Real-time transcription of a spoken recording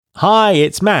Hi,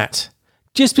 it's Matt.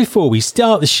 Just before we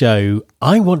start the show,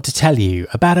 I want to tell you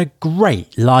about a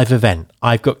great live event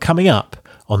I've got coming up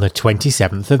on the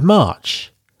 27th of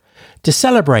March. To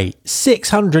celebrate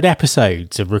 600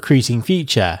 episodes of Recruiting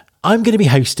Future, I'm going to be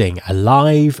hosting a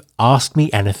live Ask Me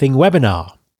Anything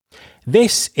webinar.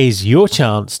 This is your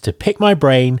chance to pick my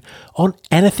brain on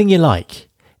anything you like,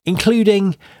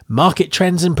 including market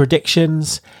trends and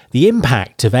predictions, the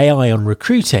impact of AI on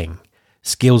recruiting,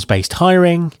 skills-based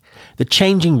hiring, the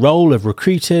changing role of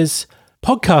recruiters,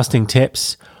 podcasting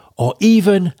tips, or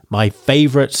even my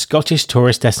favourite Scottish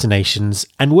tourist destinations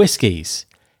and whiskies.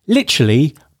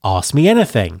 Literally, ask me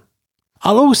anything.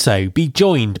 I'll also be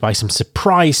joined by some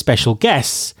surprise special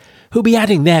guests who'll be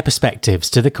adding their perspectives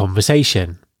to the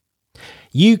conversation.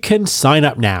 You can sign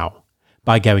up now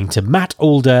by going to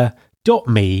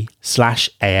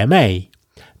mattalder.me/AMA.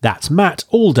 That's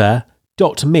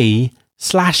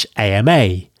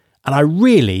mattalder.me/AMA. And I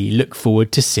really look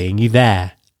forward to seeing you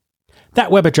there.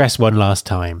 That web address one last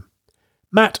time,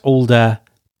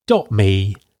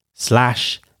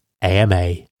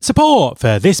 mattalder.me/AMA. Support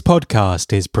for this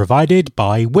podcast is provided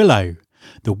by Willow,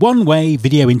 the one-way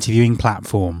video interviewing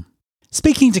platform.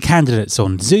 Speaking to candidates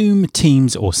on Zoom,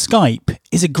 Teams or Skype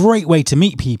is a great way to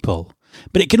meet people,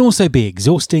 but it can also be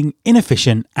exhausting,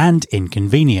 inefficient and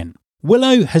inconvenient.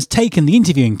 Willow has taken the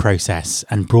interviewing process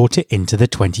and brought it into the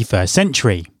 21st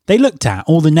century. They looked at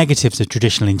all the negatives of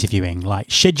traditional interviewing like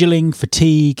scheduling,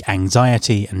 fatigue,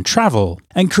 anxiety and travel,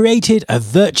 and created a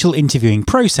virtual interviewing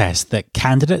process that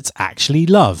candidates actually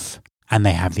love. And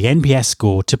they have the NPS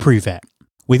score to prove it.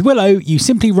 With Willow, you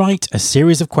simply write a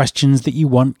series of questions that you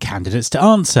want candidates to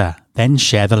answer, then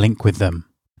share the link with them.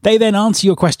 They then answer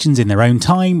your questions in their own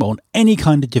time on any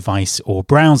kind of device or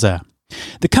browser.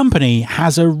 The company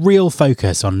has a real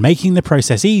focus on making the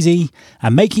process easy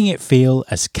and making it feel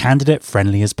as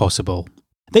candidate-friendly as possible.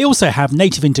 They also have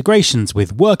native integrations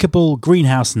with Workable,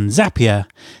 Greenhouse and Zapier,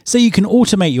 so you can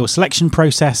automate your selection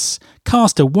process,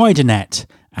 cast a wider net,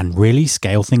 and really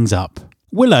scale things up.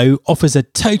 Willow offers a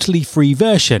totally free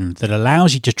version that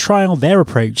allows you to trial their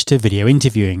approach to video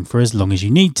interviewing for as long as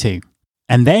you need to.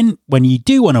 And then, when you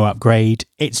do want to upgrade,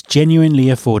 it's genuinely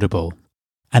affordable.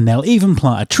 And they'll even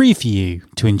plant a tree for you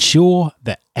to ensure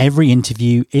that every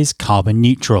interview is carbon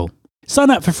neutral. Sign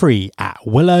up for free at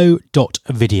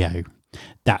willow.video.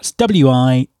 That's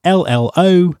WILLO.video.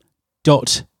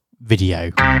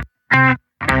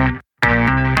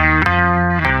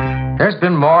 There's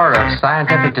been more of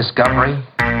scientific discovery,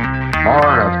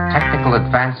 more of technical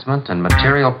advancement and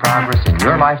material progress in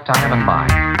your lifetime and mine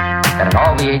than in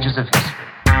all the ages of history.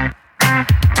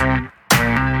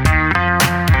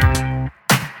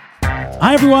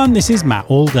 Hi everyone, this is Matt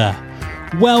Alder.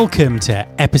 Welcome to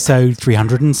episode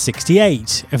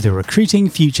 368 of the Recruiting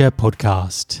Future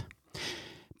podcast.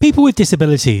 People with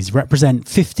disabilities represent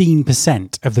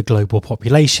 15% of the global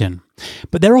population,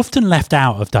 but they're often left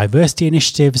out of diversity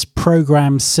initiatives,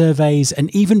 programs, surveys,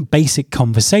 and even basic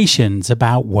conversations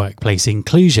about workplace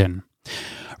inclusion.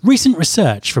 Recent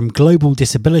research from Global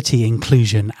Disability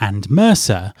Inclusion and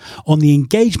Mercer on the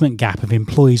engagement gap of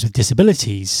employees with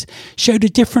disabilities showed a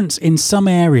difference in some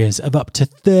areas of up to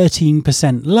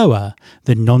 13% lower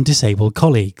than non-disabled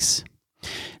colleagues.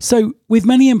 So, with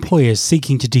many employers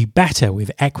seeking to do better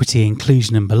with equity,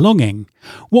 inclusion and belonging,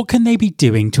 what can they be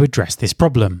doing to address this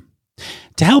problem?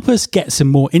 To help us get some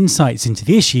more insights into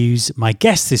the issues, my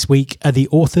guests this week are the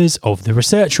authors of the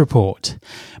research report.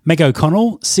 Meg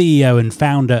O'Connell, CEO and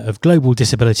founder of Global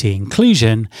Disability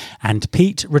Inclusion, and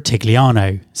Pete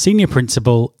Rutigliano, Senior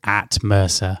Principal at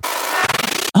Mercer.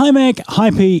 Hi Meg,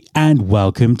 hi Pete, and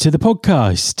welcome to the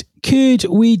podcast. Could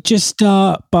we just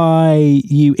start by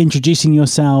you introducing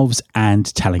yourselves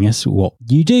and telling us what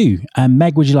you do?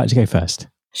 Meg, would you like to go first?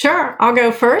 Sure, I'll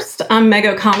go first. I'm Meg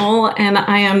O'Connell, and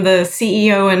I am the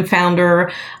CEO and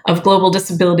founder of Global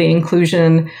Disability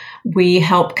Inclusion. We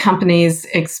help companies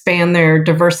expand their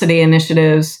diversity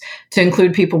initiatives to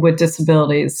include people with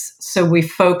disabilities. So we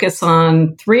focus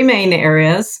on three main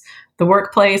areas: the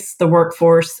workplace, the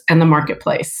workforce, and the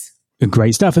marketplace.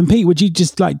 Great stuff. And Pete, would you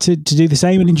just like to do the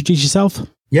same and introduce yourself?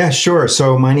 Yeah, sure.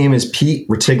 So my name is Pete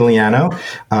Rutigliano.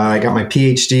 I got my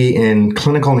PhD in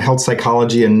clinical and health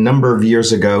psychology a number of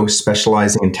years ago,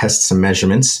 specializing in tests and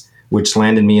measurements, which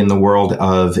landed me in the world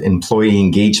of employee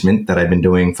engagement that I've been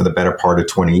doing for the better part of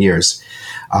 20 years.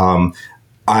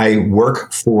 I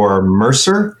work for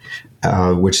Mercer,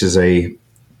 which is a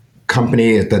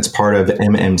company that's part of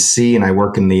MMC, and I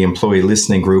work in the employee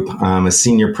listening group. I'm a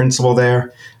senior principal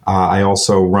there. I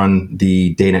also run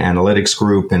the data analytics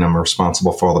group, and I'm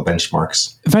responsible for all the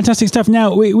benchmarks. Fantastic stuff.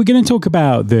 Now, we're going to talk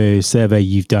about the survey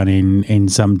you've done in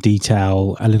some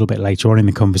detail a little bit later on in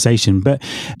the conversation. But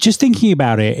just thinking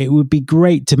about it, it would be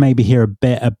great to maybe hear a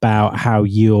bit about how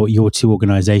your two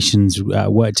organizations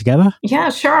work together. Yeah,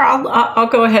 sure. I'll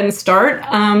go ahead and start.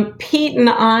 Pete and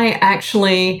I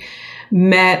actually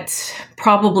met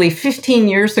probably 15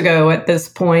 years ago at this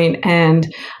point,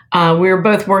 and we were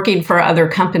both working for other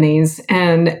companies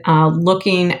and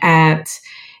looking at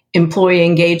employee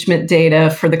engagement data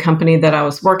for the company that I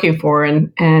was working for,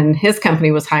 and his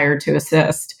company was hired to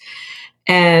assist.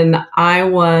 And I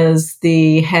was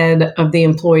the head of the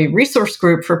employee resource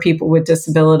group for people with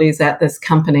disabilities at this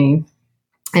company.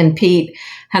 And Pete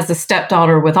has a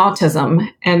stepdaughter with autism.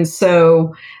 And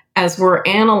so as we're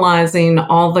analyzing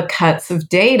all the cuts of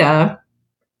data,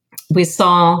 we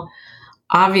saw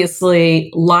obviously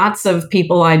lots of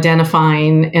people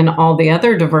identifying in all the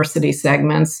other diversity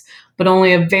segments, but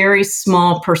only a very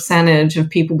small percentage of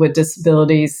people with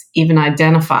disabilities even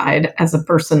identified as a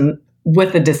person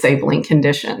with a disabling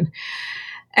condition.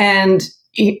 And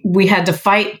we had to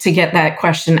fight to get that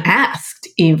question asked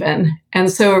even. And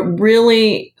so it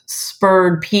really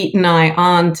spurred Pete and I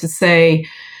on to say,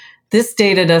 this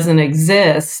data doesn't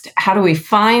exist. How do we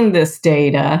find this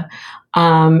data?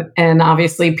 And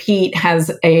obviously, Pete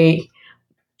has a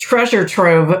treasure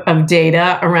trove of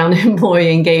data around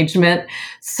employee engagement.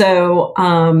 So,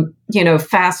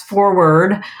 fast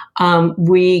forward,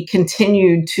 we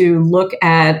continued to look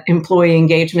at employee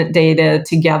engagement data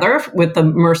together with the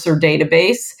Mercer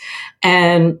database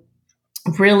and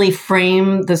really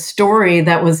frame the story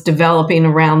that was developing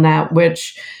around that,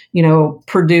 which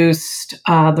produced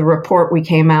the report we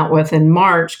came out with in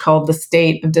March called The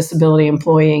State of Disability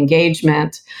Employee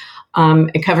Engagement.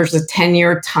 It covers a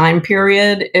 10-year time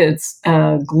period. It's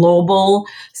a global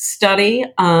study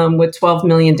with 12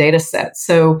 million data sets.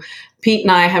 So Pete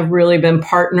and I have really been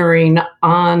partnering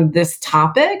on this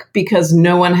topic because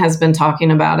no one has been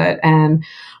talking about it. And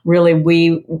really,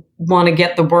 we want to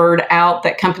get the word out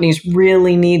that companies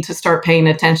really need to start paying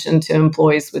attention to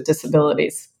employees with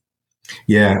disabilities.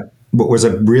 Yeah. What was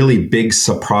a really big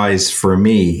surprise for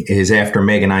me is after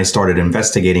Meg and I started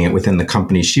investigating it within the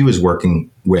company she was working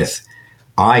with,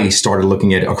 I started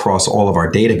looking at across all of our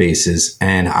databases,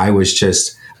 and I was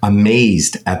just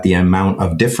amazed at the amount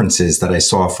of differences that I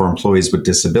saw for employees with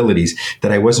disabilities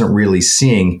that I wasn't really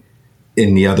seeing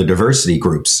in the other diversity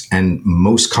groups. And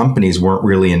most companies weren't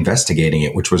really investigating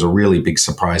it, which was a really big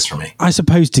surprise for me. I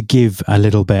suppose to give a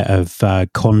little bit of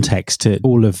context to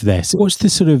all of this, what's the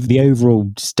sort of the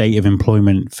overall state of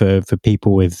employment for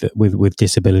people with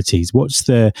disabilities?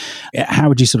 How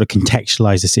would you sort of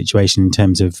contextualize the situation in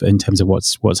terms of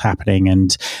what's happening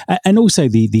and also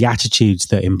the attitudes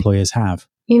that employers have?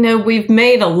 We've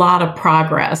made a lot of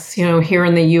progress. Here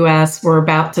in the U.S., we're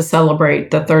about to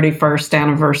celebrate the 31st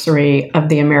anniversary of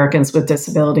the Americans with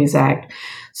Disabilities Act.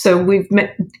 So we've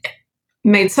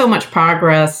made so much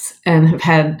progress and have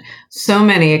had so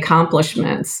many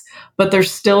accomplishments, but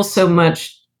there's still so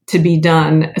much to be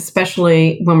done,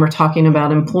 especially when we're talking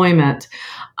about employment.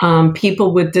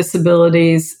 People with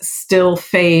disabilities still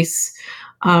face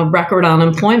record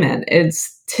unemployment.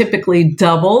 It's typically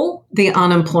double the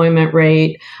unemployment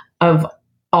rate of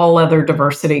all other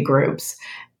diversity groups.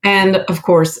 And of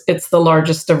course, it's the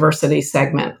largest diversity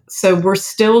segment. So we're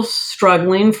still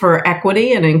struggling for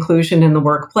equity and inclusion in the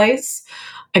workplace.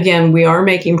 Again, we are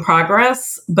making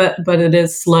progress, but it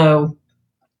is slow.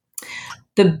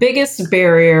 The biggest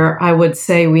barrier I would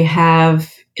say we have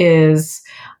is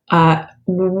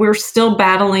we're still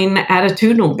battling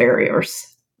attitudinal barriers.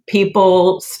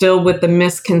 People still with the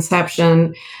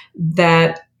misconception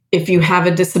that if you have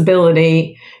a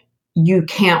disability, you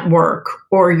can't work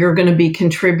or you're going to be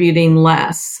contributing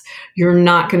less. You're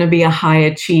not going to be a high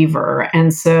achiever.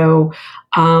 And so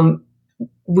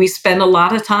we spend a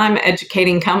lot of time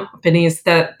educating companies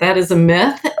that is a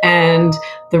myth. And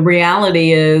the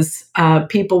reality is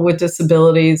people with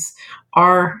disabilities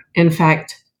are, in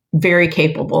fact, very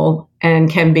capable and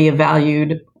can be a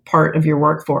valued part of your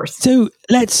workforce. So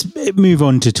let's move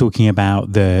on to talking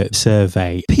about the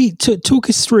survey. Pete, talk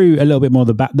us through a little bit more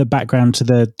the background to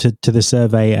the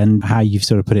survey and how you've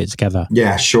sort of put it together.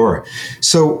 Yeah, sure.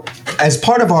 So as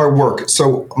part of our work,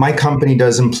 so my company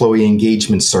does employee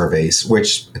engagement surveys,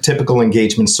 which a typical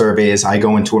engagement survey is I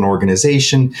go into an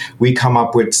organization, we come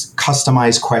up with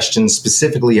customized questions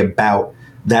specifically about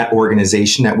that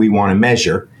organization that we want to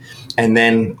measure. And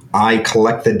then I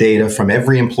collect the data from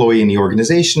every employee in the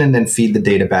organization and then feed the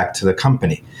data back to the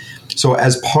company. So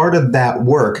as part of that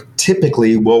work,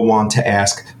 typically will want to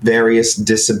ask various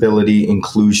disability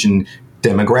inclusion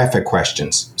demographic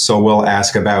questions. So we'll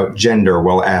ask about gender,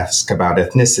 we'll ask about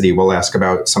ethnicity, we'll ask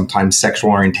about sometimes sexual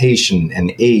orientation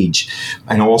and age.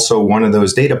 And also one of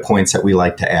those data points that we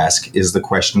like to ask is the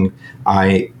question,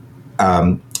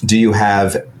 do you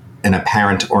have an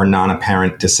apparent or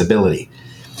non-apparent disability?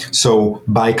 So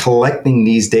by collecting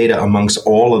these data amongst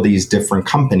all of these different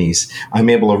companies, I'm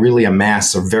able to really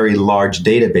amass a very large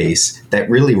database that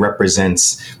really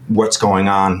represents what's going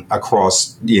on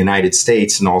across the United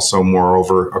States and also,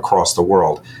 moreover, across the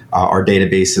world. Our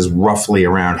database is roughly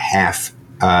around half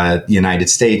the United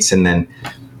States, and then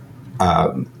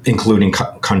including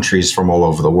countries from all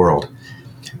over the world.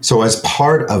 So as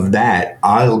part of that,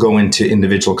 I'll go into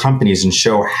individual companies and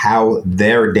show how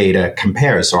their data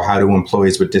compares. So how do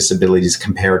employees with disabilities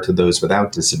compare to those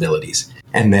without disabilities?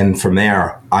 And then from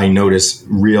there, I notice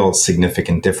real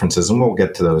significant differences, and we'll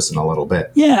get to those in a little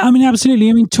bit. Yeah, I mean, absolutely.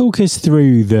 I mean, talk us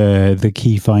through the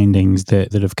key findings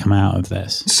that have come out of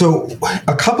this. So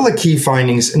a couple of key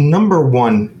findings. Number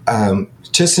one,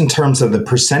 just in terms of the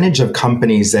percentage of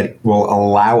companies that will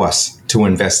allow us to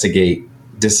investigate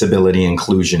disability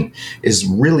inclusion is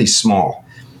really small.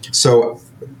 So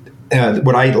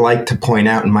what I like to point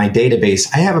out in my database,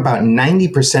 I have about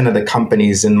 90% of the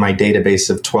companies in my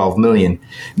database of 12 million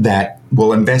that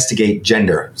will investigate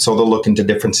gender. So they'll look into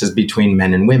differences between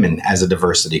men and women as a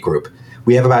diversity group.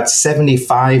 We have about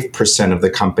 75% of the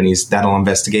companies that'll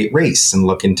investigate race and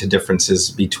look into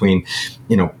differences between,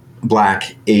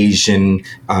 Black, Asian,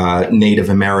 Native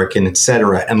American, et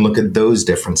cetera, and look at those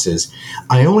differences.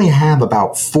 I only have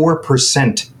about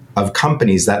 4% of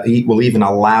companies that will even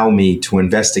allow me to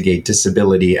investigate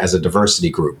disability as a diversity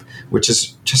group, which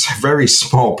is just a very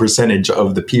small percentage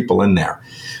of the people in there.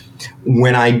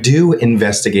 When I do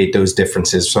investigate those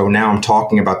differences, so now I'm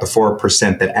talking about the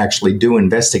 4% that actually do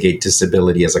investigate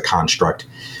disability as a construct,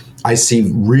 I see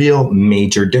real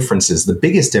major differences. The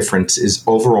biggest difference is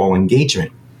overall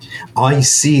engagement. I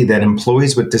see that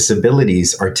employees with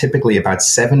disabilities are typically about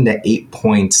 7 to 8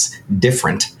 points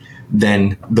different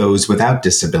than those without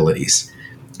disabilities.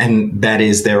 And that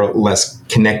is, they're less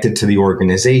connected to the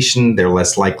organization, they're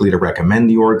less likely to recommend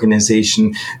the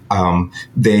organization,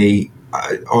 they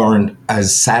aren't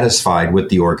as satisfied with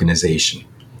the organization.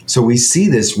 So we see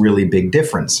this really big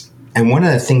difference. And one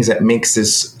of the things that makes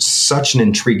this such an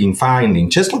intriguing finding,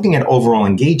 just looking at overall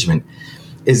engagement,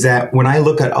 is that when I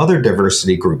look at other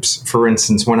diversity groups, for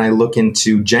instance, when I look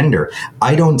into gender,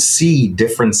 I don't see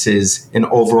differences in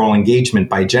overall engagement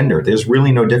by gender. There's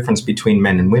really no difference between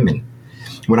men and women.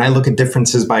 When I look at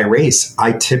differences by race,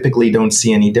 I typically don't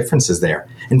see any differences there.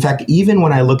 In fact, even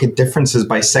when I look at differences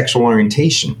by sexual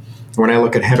orientation, when I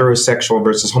look at heterosexual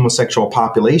versus homosexual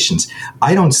populations,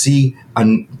 I don't see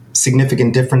a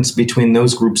significant difference between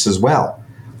those groups as well.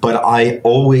 But I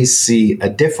always see a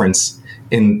difference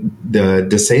in the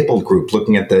disabled group,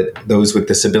 looking at those with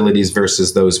disabilities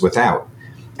versus those without.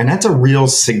 And that's a real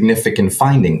significant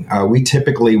finding. We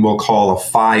typically will call a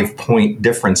 5-point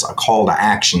difference a call to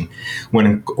action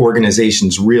when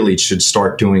organizations really should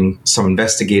start doing some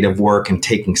investigative work and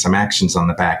taking some actions on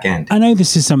the back end. I know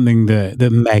this is something that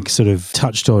Meg sort of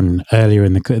touched on earlier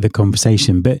in the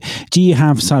conversation, but do you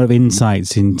have sort of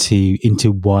insights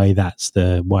into why that's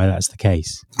the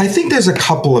case? I think there's a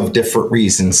couple of different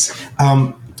reasons.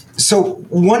 So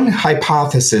one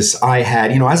hypothesis I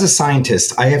had, as a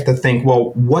scientist, I have to think,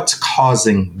 well, what's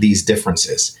causing these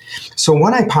differences? So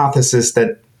one hypothesis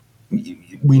that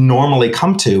we normally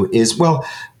come to is, well,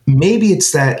 maybe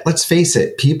it's that, let's face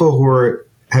it, people who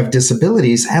have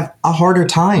disabilities have a harder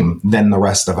time than the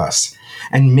rest of us.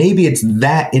 And maybe it's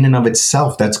that in and of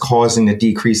itself that's causing the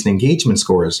decrease in engagement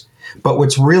scores. But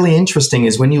what's really interesting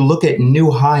is when you look at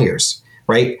new hires,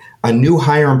 right? A new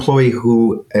hire employee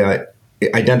who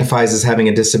identifies as having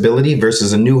a disability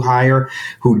versus a new hire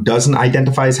who doesn't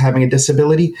identify as having a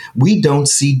disability, we don't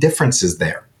see differences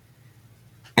there.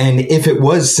 And if it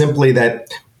was simply that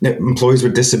employees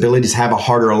with disabilities have a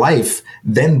harder life,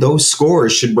 then those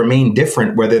scores should remain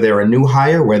different, whether they're a new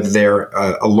hire, whether they're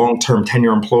a long-term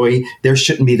tenure employee, there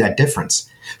shouldn't be that difference.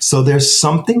 So there's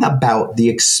something about the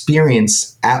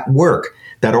experience at work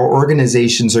that our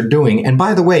organizations are doing. And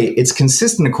by the way, it's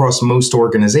consistent across most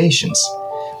organizations.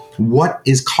 What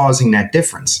is causing that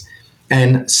difference?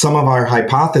 And some of our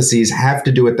hypotheses have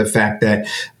to do with the fact that,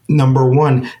 number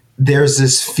one, there's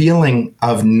this feeling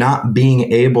of not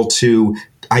being able to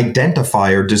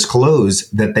identify or disclose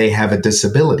that they have a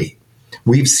disability.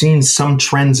 We've seen some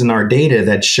trends in our data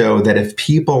that show that if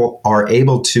people are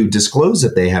able to disclose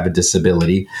that they have a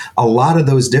disability, a lot of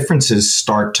those differences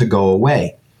start to go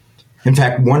away. In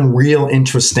fact, one real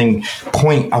interesting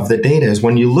point of the data is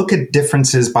when you look at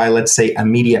differences by, let's say,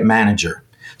 immediate manager.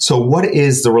 So what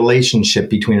is the relationship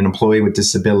between an employee with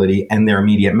disability and their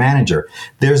immediate manager?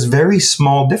 There's very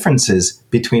small differences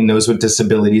between those with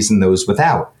disabilities and those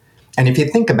without. And if you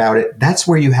think about it, that's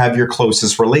where you have your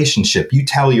closest relationship. You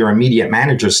tell your immediate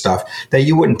manager stuff that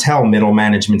you wouldn't tell middle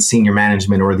management, senior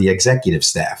management, or the executive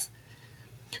staff.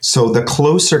 So the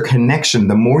closer connection,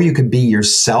 the more you could be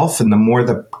yourself and the more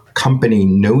the company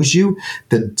knows you,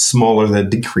 the smaller the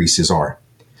decreases are.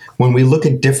 When we look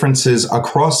at differences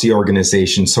across the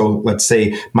organization, so let's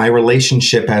say my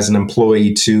relationship as an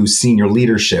employee to senior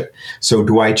leadership. So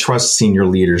do I trust senior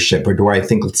leadership, or do I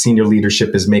think senior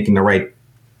leadership is making the right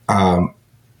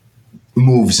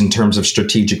moves in terms of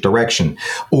strategic direction?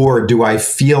 Or do I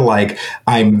feel like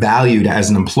I'm valued as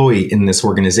an employee in this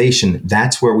organization?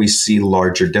 That's where we see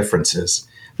larger differences.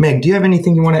 Meg, do you have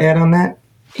anything you want to add on that?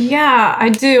 Yeah, I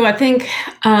do. I think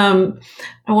I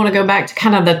want to go back to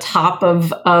kind of the top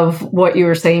of what you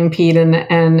were saying, Pete,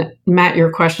 and Matt,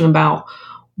 your question about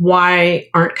why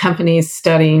aren't companies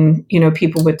studying,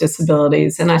 people with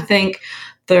disabilities? And I think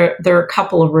there are a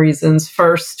couple of reasons.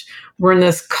 First, we're in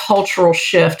this cultural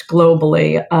shift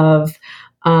globally of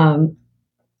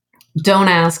don't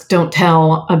ask, don't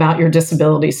tell about your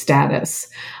disability status.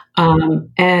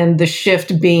 And the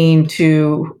shift being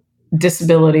to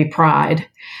disability pride.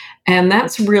 And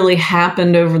that's really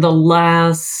happened over the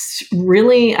last,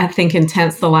 really, I think,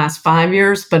 intense the last 5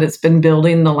 years, but it's been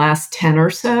building the last 10 or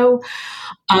so.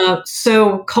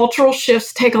 So cultural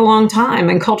shifts take a long time,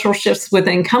 and cultural shifts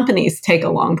within companies take a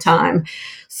long time.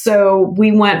 So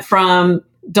we went from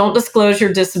don't disclose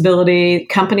your disability,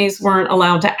 companies weren't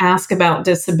allowed to ask about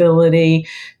disability,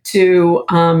 to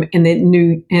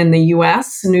in the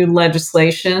U.S. new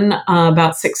legislation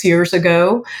about 6 years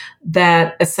ago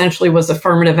that essentially was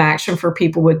affirmative action for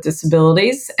people with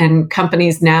disabilities, and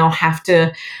companies now have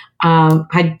to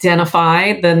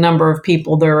identify the number of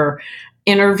people they're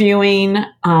interviewing,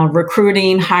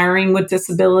 recruiting, hiring with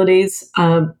disabilities.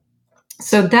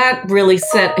 So that really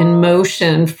set in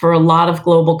motion for a lot of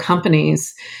global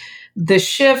companies the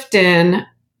shift in,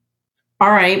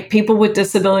 all right, people with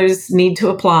disabilities need to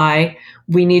apply.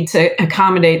 We need to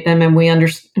accommodate them, and we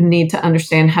need to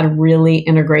understand how to really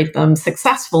integrate them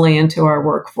successfully into our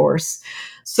workforce.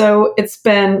 So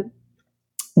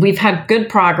we've had good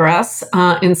progress.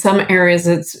 In some areas,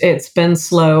 it's been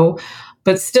slow,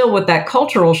 but still with that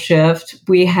cultural shift,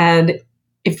 we had,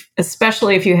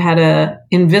 especially if you had a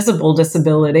invisible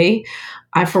disability.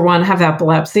 I, for one, have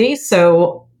epilepsy,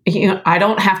 so I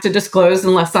don't have to disclose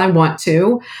unless I want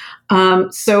to.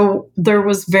 So there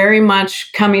was very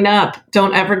much coming up,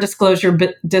 don't ever disclose your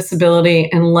disability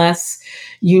unless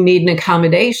you need an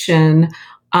accommodation.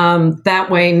 That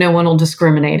way, no one will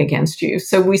discriminate against you.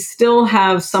 So we still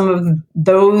have some of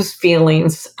those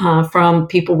feelings from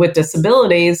people with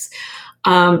disabilities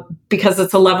because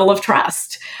it's a level of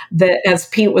trust that, as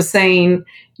Pete was saying,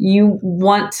 you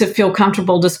want to feel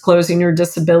comfortable disclosing your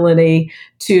disability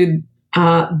to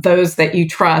those that you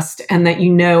trust and that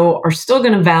are still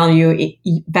going to value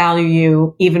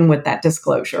you even with that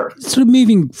disclosure. Sort of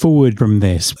moving forward from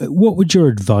this, what would your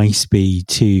advice be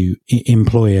to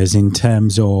employers in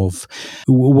terms of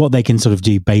what they can sort of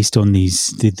do based on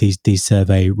these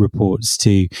survey reports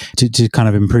to kind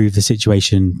of improve the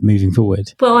situation moving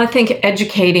forward? Well, I think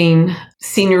educating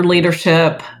senior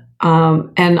leadership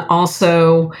and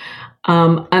also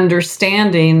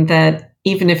understanding that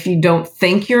even if you don't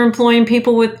think you're employing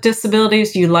people with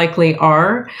disabilities, you likely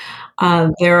are.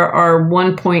 There are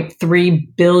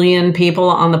 1.3 billion people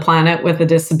on the planet with a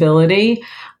disability.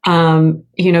 That's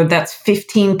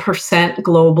 15%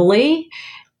 globally.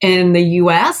 In the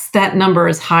US, that number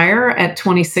is higher at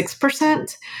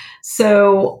 26%.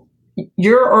 So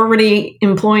you're already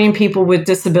employing people with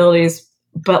disabilities,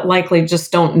 but likely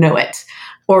just don't know it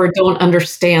or don't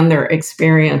understand their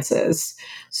experiences.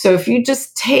 So if you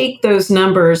just take those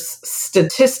numbers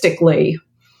statistically,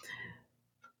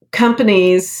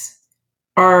 companies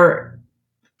are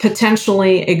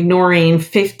potentially ignoring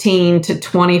 15 to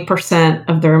 20%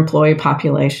 of their employee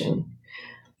population.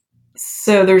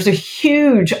 So there's a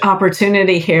huge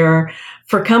opportunity here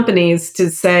for companies to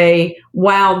say,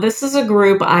 wow, this is a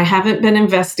group I haven't been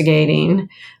investigating.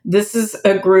 This is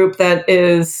a group that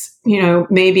is,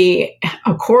 maybe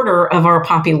a quarter of our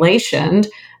population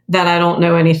that I don't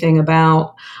know anything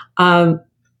about.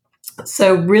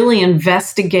 So really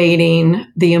investigating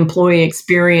the employee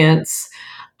experience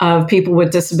of people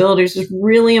with disabilities is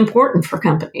really important for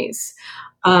companies,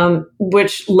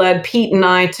 which led Pete and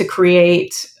I to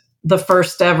create the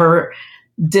first ever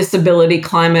disability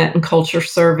climate and culture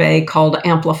survey called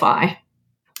Amplify.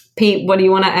 Pete, what do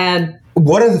you want to add?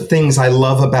 One of the things I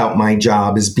love about my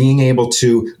job is being able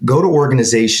to go to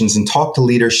organizations and talk to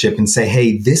leadership and say,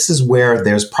 hey, this is where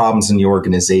there's problems in the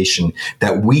organization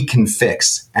that we can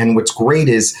fix. And what's great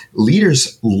is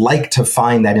leaders like to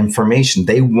find that information.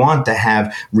 They want to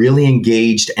have really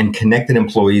engaged and connected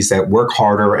employees that work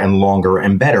harder and longer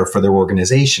and better for their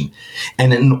organization.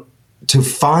 And to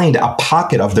find a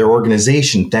pocket of their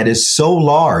organization that is so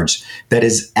large, that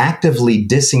is actively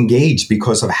disengaged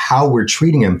because of how we're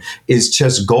treating them, is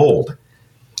just gold.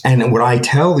 And what I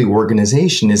tell the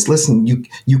organization is, listen,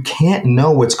 you can't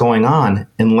know what's going on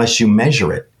unless you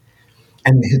measure it.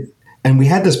 And we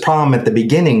had this problem at the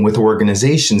beginning with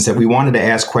organizations that we wanted to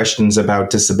ask questions about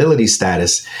disability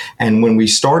status. And when we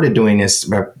started doing this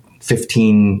about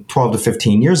 12 to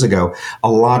 15 years ago, a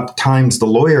lot of times the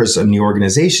lawyers in the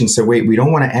organization said, wait, we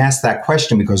don't want to ask that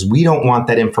question because we don't want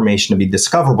that information to be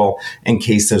discoverable in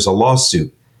case there's a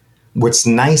lawsuit. What's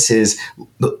nice is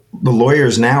the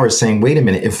lawyers now are saying, wait a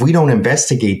minute, if we don't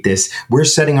investigate this, we're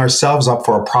setting ourselves up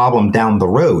for a problem down the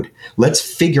road. Let's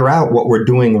figure out what we're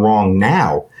doing wrong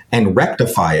now and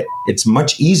rectify it. It's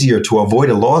much easier to avoid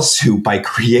a lawsuit by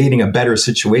creating a better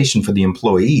situation for the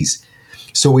employees.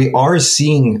 So we are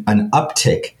seeing an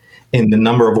uptick in the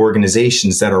number of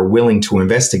organizations that are willing to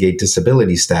investigate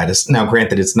disability status. Now,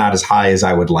 granted, it's not as high as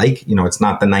I would like. It's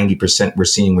not the 90% we're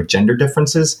seeing with gender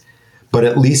differences, but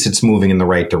at least it's moving in the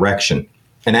right direction.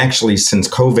 And actually, since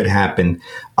COVID happened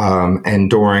and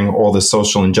during all the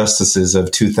social injustices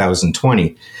of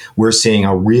 2020, we're seeing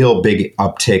a real big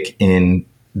uptick in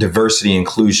diversity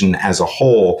inclusion as a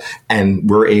whole, and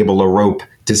we're able to rope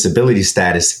disability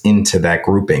status into that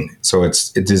grouping. So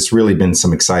it has really been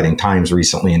some exciting times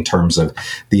recently in terms of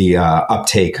the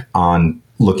uptake on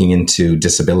looking into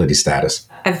disability status.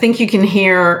 I think you can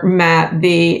hear, Matt,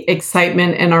 the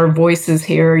excitement in our voices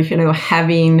here,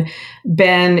 having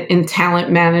been in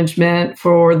talent management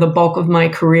for the bulk of my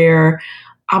career.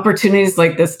 Opportunities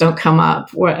like this don't come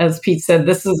up. As Pete said,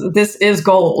 this is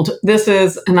gold. This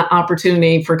is an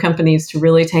opportunity for companies to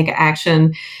really take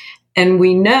action. And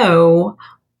we know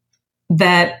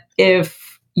that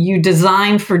if you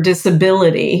design for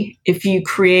disability, if you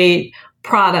create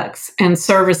products and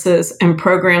services and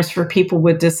programs for people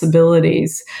with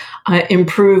disabilities,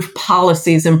 improve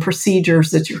policies and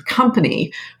procedures at your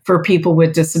company for people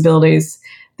with disabilities,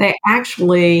 they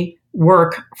actually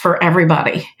work for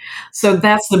everybody. So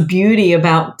that's the beauty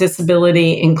about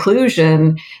disability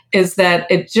inclusion, is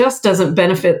that it just doesn't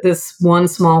benefit this one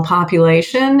small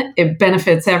population, it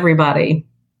benefits everybody.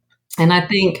 And I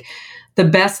think the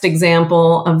best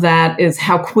example of that is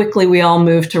how quickly we all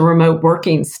moved to remote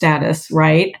working status,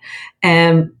 right?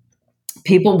 And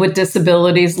people with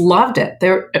disabilities loved it.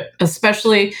 They're,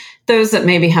 especially those that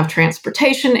maybe have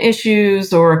transportation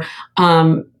issues or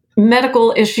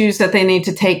medical issues that they need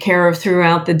to take care of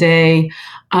throughout the day.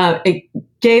 It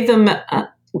gave them a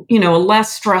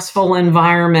less stressful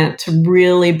environment to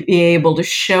really be able to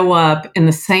show up in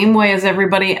the same way as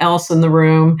everybody else in the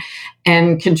room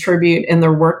and contribute in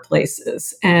their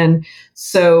workplaces. And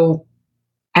so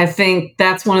I think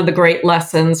that's one of the great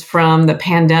lessons from the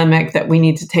pandemic that we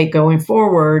need to take going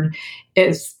forward,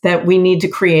 is that we need to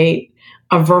create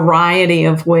a variety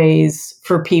of ways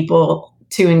for people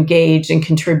to engage and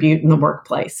contribute in the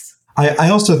workplace. I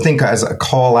also think, as a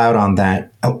call out on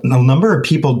that, a number of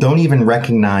people don't even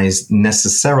recognize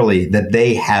necessarily that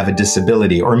they have a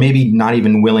disability, or maybe not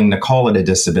even willing to call it a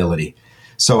disability.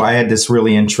 So I had this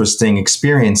really interesting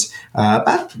experience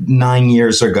about 9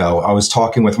 years ago. I was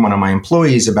talking with one of my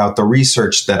employees about the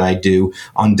research that I do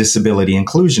on disability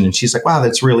inclusion. And she's like, wow,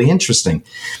 that's really interesting.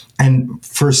 And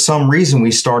for some reason, we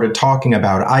started talking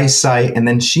about eyesight. And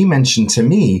then she mentioned to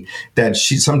me that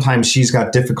sometimes she's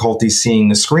got difficulty seeing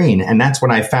the screen. And that's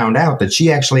when I found out that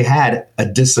she actually had a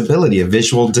disability, a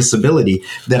visual disability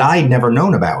that I'd never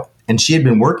known about. And she had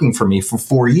been working for me for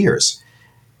 4 years.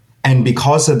 And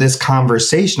because of this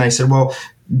conversation, I said, well,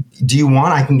 do you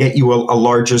want, I can get you a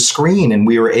larger screen. And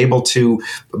we were able to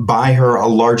buy her a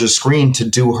larger screen to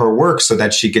do her work so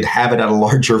that she could have it at a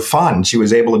larger font. She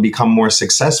was able to become more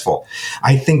successful.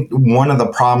 I think one of the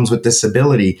problems with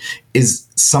disability is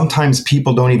sometimes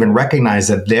people don't even recognize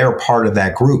that they're part of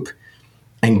that group,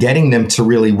 and getting them to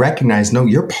really recognize, no,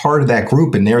 you're part of that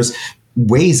group. And there's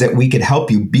ways that we could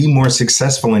help you be more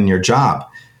successful in your job.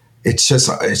 It's just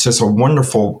a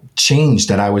wonderful change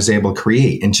that I was able to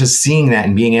create. And just seeing that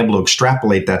and being able to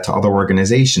extrapolate that to other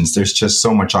organizations, there's just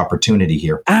so much opportunity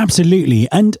here. Absolutely.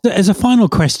 And as a final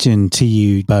question to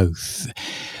you both,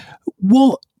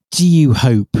 what do you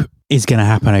hope is going to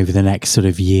happen over the next sort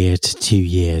of year to 2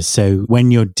 years? So when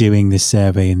you're doing this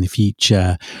survey in the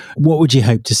future, what would you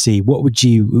hope to see? What would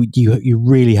you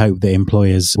really hope that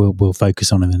employers will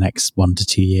focus on in the next 1 to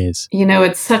 2 years?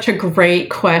 It's such a great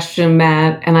question,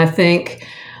 Matt. And I think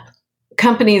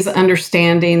companies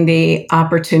understanding the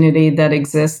opportunity that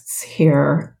exists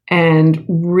here and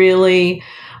really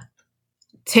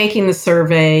taking the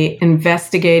survey,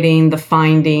 investigating the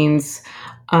findings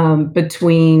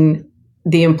between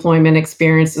the employment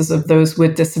experiences of those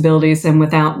with disabilities and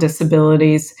without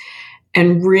disabilities,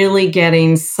 and really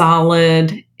getting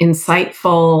solid,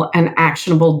 insightful, and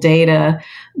actionable data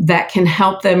that can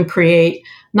help them create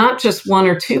not just 1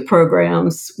 or 2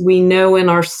 programs. We know in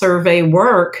our survey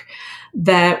work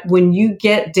that when you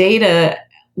get data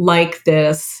like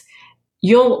this,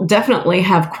 you'll definitely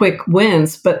have quick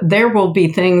wins, but there will be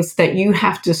things that you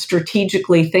have to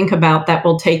strategically think about that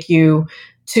will take you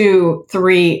 2,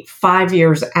 3, 5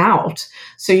 years out.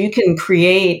 So you can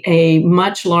create a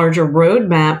much larger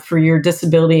roadmap for your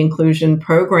disability inclusion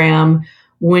program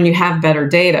when you have better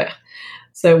data.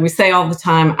 So we say all the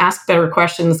time, ask better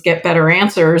questions, get better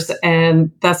answers.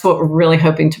 And that's what we're really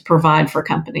hoping to provide for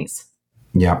companies.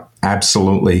 Yeah,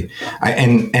 absolutely.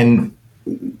 And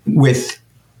with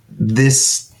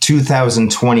this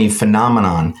 2020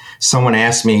 phenomenon, someone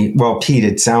asked me, well, Pete,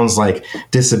 it sounds like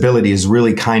disability is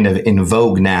really kind of in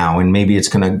vogue now, and maybe it's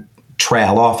going to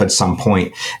trail off at some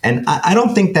point. And I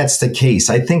don't think that's the case.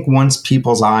 I think once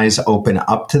people's eyes open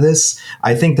up to this,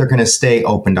 I think they're going to stay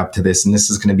opened up to this. And this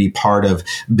is going to be part of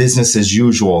business as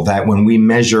usual, that when we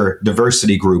measure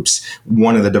diversity groups,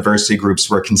 one of the diversity groups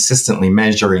we're consistently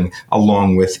measuring,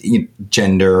 along with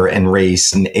gender and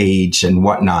race and age and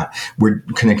whatnot, we're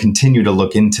going to continue to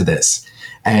look into this.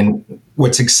 And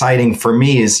what's exciting for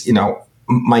me is,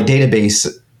 my database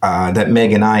that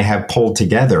Meg and I have pulled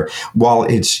together, while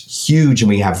it's huge and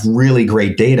we have really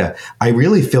great data, I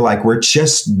really feel like we're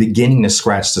just beginning to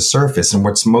scratch the surface. And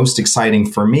what's most exciting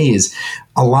for me is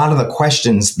a lot of the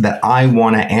questions that I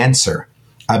want to answer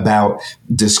about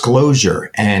disclosure,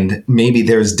 and maybe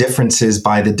there's differences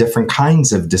by the different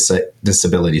kinds of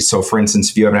disabilities. So for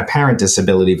instance, if you have an apparent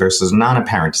disability versus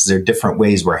non-apparent, is there different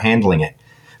ways we're handling it?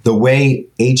 The way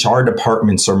HR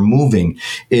departments are moving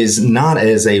is not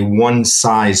as a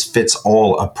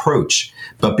one-size-fits-all approach,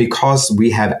 but because we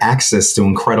have access to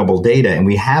incredible data and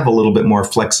we have a little bit more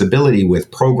flexibility with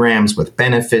programs, with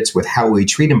benefits, with how we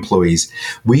treat employees,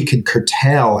 we could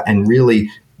curtail and really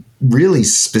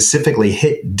specifically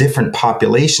hit different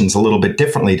populations a little bit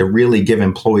differently to really give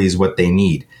employees what they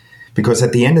need. Because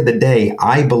at the end of the day,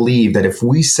 I believe that if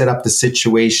we set up the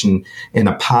situation in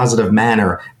a positive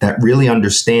manner that really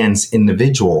understands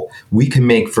individual, we can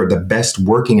make for the best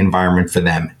working environment for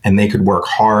them, and they could work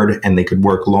hard and they could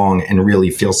work long and really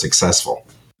feel successful.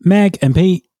 Meg and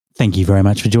Pete, thank you very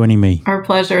much for joining me. Our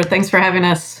pleasure. Thanks for having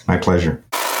us. My pleasure.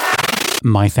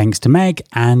 My thanks to Meg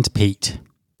and Pete.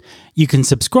 You can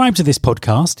subscribe to this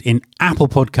podcast in Apple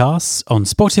Podcasts, on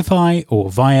Spotify, or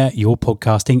via your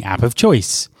podcasting app of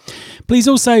choice. Please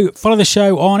also follow the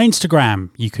show on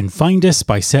Instagram. You can find us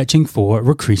by searching for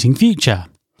Recruiting Future.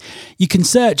 You can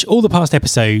search all the past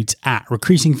episodes at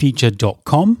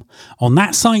recruitingfuture.com. On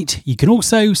that site, you can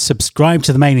also subscribe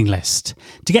to the mailing list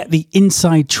to get the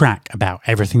inside track about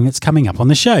everything that's coming up on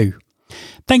the show.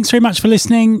 Thanks very much for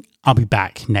listening. I'll be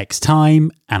back next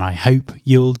time, and I hope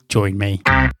you'll join me.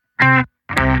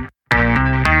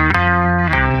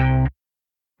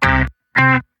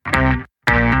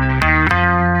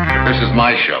 This is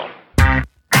my show.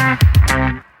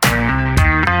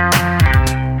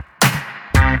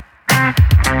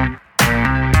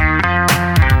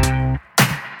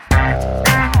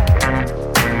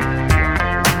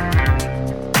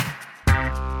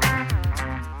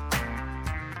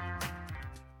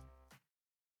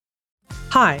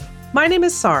 Hi, my name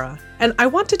is Sarah, and I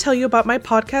want to tell you about my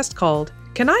podcast called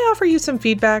Can I Offer You Some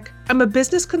Feedback? I'm a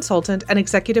business consultant and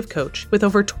executive coach with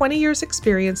over 20 years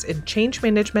experience in change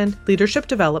management, leadership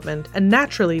development, and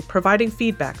naturally providing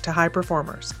feedback to high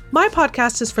performers. My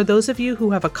podcast is for those of you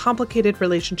who have a complicated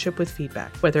relationship with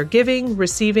feedback, whether giving,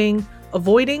 receiving,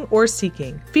 avoiding, or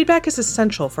seeking. Feedback is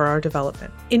essential for our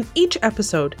development. In each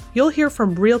episode, you'll hear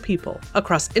from real people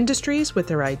across industries with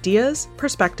their ideas,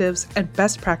 perspectives, and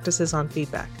best practices on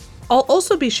feedback. I'll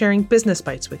also be sharing business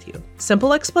bites with you,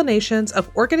 simple explanations of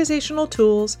organizational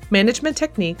tools, management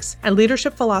techniques, and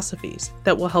leadership philosophies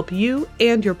that will help you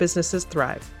and your businesses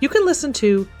thrive. You can listen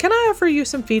to Can I Offer You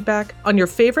Some Feedback on your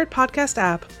favorite podcast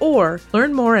app, or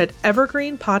learn more at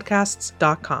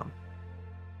evergreenpodcasts.com.